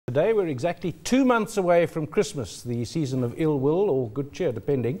Today we're exactly 2 months away from Christmas, the season of ill will or good cheer,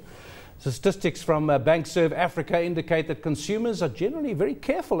 depending. Statistics from BankservAfrica indicate that consumers are generally very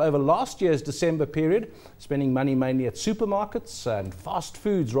careful over last year's December period, spending money mainly at supermarkets and fast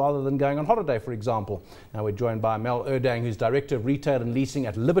foods rather than going on holiday, for example. Now we're joined by Mel Erdang, who's Director of Retail and Leasing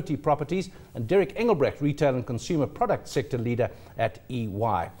at Liberty Properties, and Derek Engelbrecht, Retail and Consumer Product Sector Leader at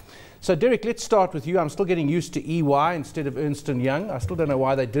EY. So Derek, let's start with you. I'm still getting used to EY instead of Ernst & Young. I still don't know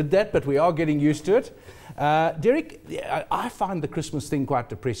why they did that, but we are getting used to it. Derek, I find the Christmas thing quite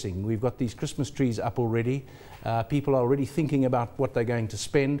depressing. We've got these Christmas trees up already. People are already thinking about what they're going to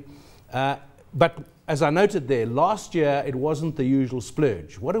spend. But as I noted there, last year it wasn't the usual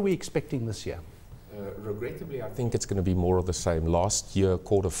splurge. What are we expecting this year? Regrettably, I think it's going to be more of the same. Last year,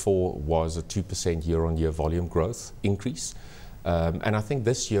 Q4 was a 2% year-on-year volume growth increase. And I think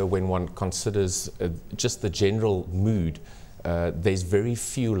this year, when one considers just the general mood, there's very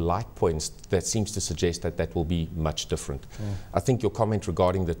few light points that seems to suggest that that will be much different. I think your comment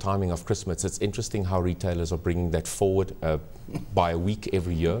regarding the timing of Christmas, it's interesting how retailers are bringing that forward by a week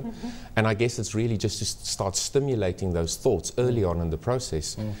every year. And I guess it's really just to start stimulating those thoughts early on in the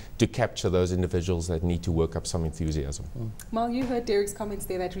process to capture those individuals that need to work up some enthusiasm. Mal, you heard Derek's comments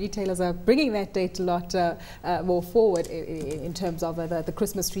there that retailers are bringing that date a lot more forward in terms of the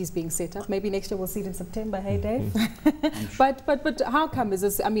Christmas trees being set up. Maybe next year we'll see it in September, hey Dave? But how come is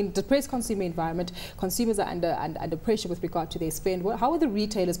this, I mean, depressed consumer environment, consumers are under pressure with regard to their spend. How are the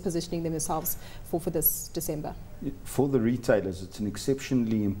retailers positioning themselves for this December? For the retailers, it's an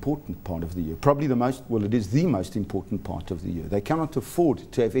exceptionally important part of the year. Probably the most, well, it is the most important part of the year. They cannot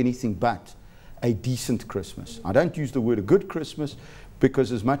afford to have anything but a decent Christmas. I don't use the word a good Christmas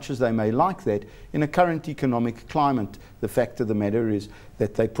because as much as they may like that, in a current economic climate, the fact of the matter is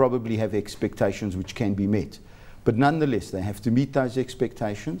that they probably have expectations which can be met. But nonetheless, they have to meet those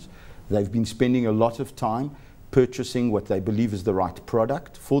expectations. They've been spending a lot of time purchasing what they believe is the right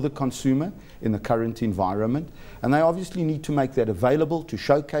product for the consumer in the current environment. And they obviously need to make that available, to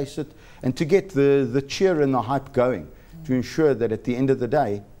showcase it, and to get the cheer and the hype going, to ensure that at the end of the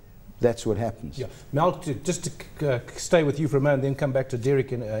day, that's what happens. Yeah. Mel, just to stay with you for a moment, then come back to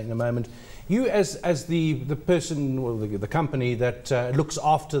Derek in a moment. You as the person, or the company that looks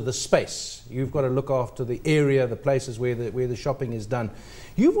after the space, you've got to look after the area, the places where the shopping is done.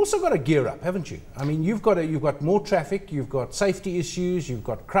 You've also got to gear up, haven't you? I mean, you've got more traffic, you've got safety issues, you've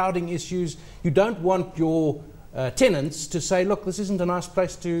got crowding issues. You don't want your tenants to say, look, this isn't a nice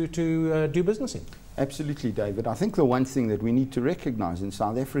place to do business in. Absolutely, David. I think the one thing that we need to recognize in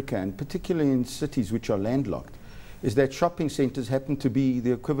South Africa, and particularly in cities which are landlocked, is that shopping centres happen to be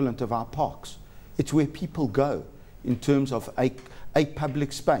the equivalent of our parks. It's where people go in terms of a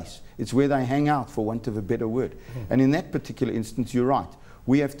public space. It's where they hang out, for want of a better word. And in that particular instance, you're right.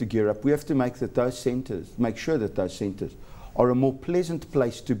 We have to gear up. We have to make sure that those centres are a more pleasant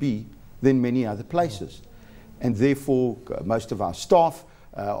place to be than many other places. And therefore, most of our staff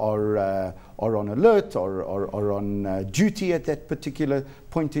are on alert or on duty at that particular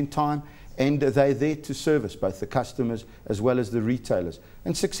point in time. And they're there to service both the customers as well as the retailers.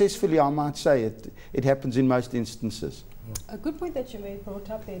 And successfully, I might say, it happens in most instances. A good point that you brought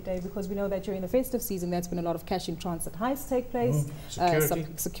up there, Dave, because we know that during the festive season, there's been a lot of cash in transit heists take place,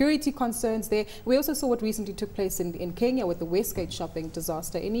 some security concerns there. We also saw what recently took place in Kenya with the Westgate shopping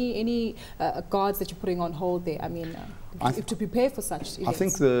disaster. Any guards that you're putting on hold there? I mean, to prepare for such events. I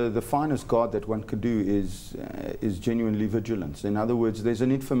think the finest guard that one could do is genuinely vigilance. In other words, there's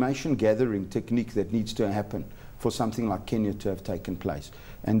an information gathering technique that needs to happen for something like Kenya to have taken place.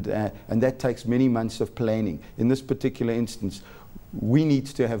 And that takes many months of planning. In this particular instance, we need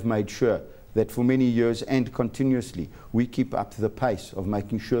to have made sure that for many years and continuously, we keep up the pace of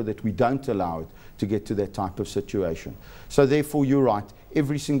making sure that we don't allow it to get to that type of situation. So therefore, you're right,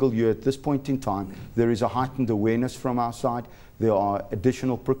 every single year at this point in time, there is a heightened awareness from our side. There are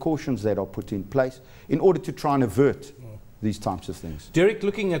additional precautions that are put in place in order to try and avert these types of things. Derek,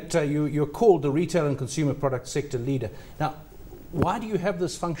 looking at you're called the Retail and Consumer Product Sector Leader. Now, why do you have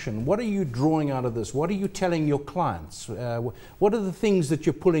this function? What are you drawing out of this? What are you telling your clients? What are the things that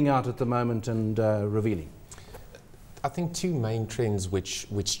you're pulling out at the moment and revealing? I think two main trends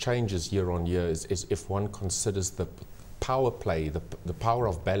which changes year on year is if one considers the power play, the power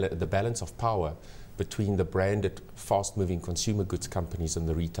of the balance of power between the branded fast-moving consumer goods companies and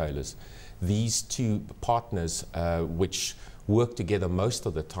the retailers. These two partners which work together most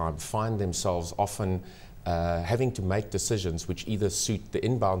of the time find themselves often having to make decisions which either suit the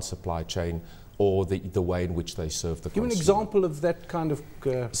inbound supply chain or the way in which they serve the consumer. Give an example of that kind of...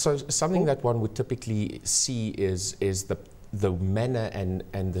 So something that one would typically see is the manner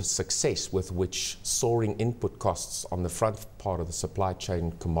and the success with which soaring input costs on the front part of the supply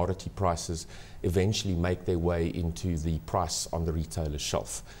chain, commodity prices, eventually make their way into the price on the retailer's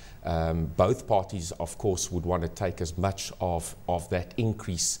shelf. Both parties, of course, would want to take as much of that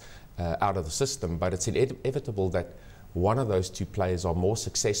increase out of the system, but it's inevitable that one of those two players are more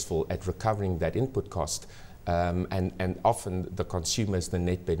successful at recovering that input cost, and often the consumer is the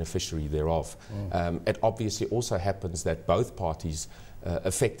net beneficiary thereof. It obviously also happens that both parties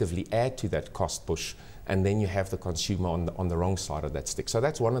effectively add to that cost push, and then you have the consumer on the wrong side of that stick. So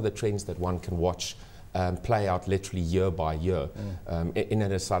that's one of the trends that one can watch play out literally year by year. In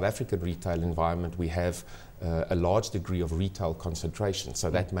a South African retail environment, we have a large degree of retail concentration, so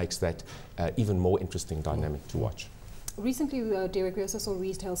that makes that even more interesting dynamic to watch. Recently, Derek, we also saw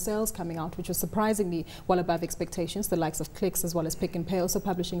retail sales coming out, which was surprisingly well above expectations. The likes of Clicks as well as Pick n Pay also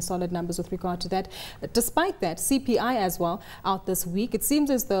publishing solid numbers with regard to that. Despite that, CPI as well out this week. It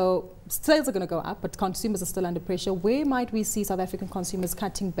seems as though sales are going to go up, but consumers are still under pressure. Where might we see South African consumers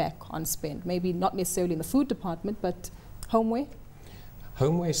cutting back on spend? Maybe not necessarily in the food department, but homeware?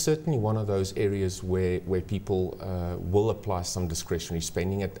 Homeware is certainly one of those areas where people will apply some discretionary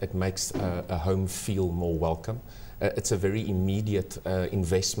spending. It makes a home feel more welcome. It's a very immediate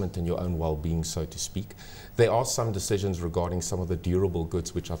investment in your own well-being, so to speak. There are some decisions regarding some of the durable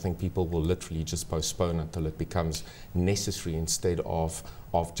goods which I think people will literally just postpone until it becomes necessary instead of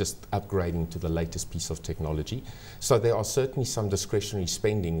just upgrading to the latest piece of technology. So there are certainly some discretionary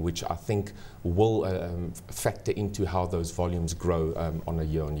spending which I think will factor into how those volumes grow on a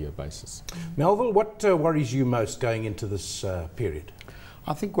year-on-year basis. Melville, what worries you most going into this period?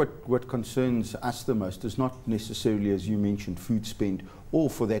 I think what concerns us the most is not necessarily, as you mentioned, food spend,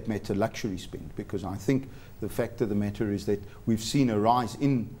 or for that matter, luxury spend, because I think the fact of the matter is that we've seen a rise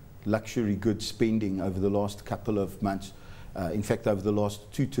in luxury goods spending over the last couple of months, in fact over the last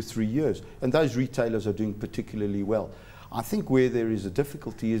 2 to 3 years, and those retailers are doing particularly well. I think where there is a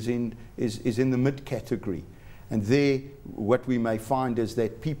difficulty is in the mid category, and there what we may find is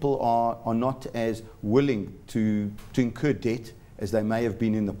that people are not as willing to incur debt as they may have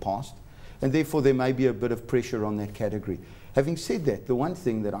been in the past, and therefore there may be a bit of pressure on that category. Having said that, the one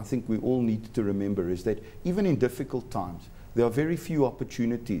thing that I think we all need to remember is that even in difficult times, there are very few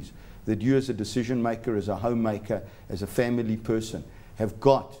opportunities that you as a decision maker, as a homemaker, as a family person, have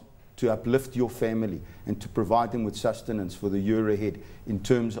got to uplift your family and to provide them with sustenance for the year ahead in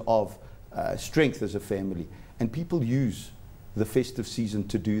terms of strength as a family. And people use the festive season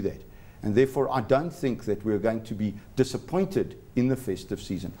to do that. And therefore, I don't think that we're going to be disappointed in the festive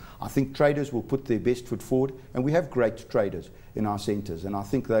season. I think traders will put their best foot forward, and we have great traders in our centres, and I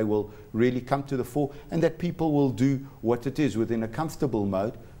think they will really come to the fore, and that people will do what it is within a comfortable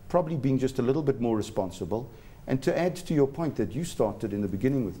mode, probably being just a little bit more responsible. And to add to your point that you started in the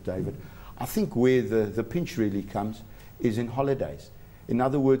beginning with, David, I think where the pinch really comes is in holidays. In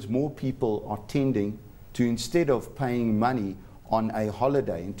other words, more people are tending to, instead of paying money on a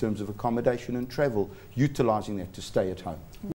holiday in terms of accommodation and travel, utilising that to stay at home.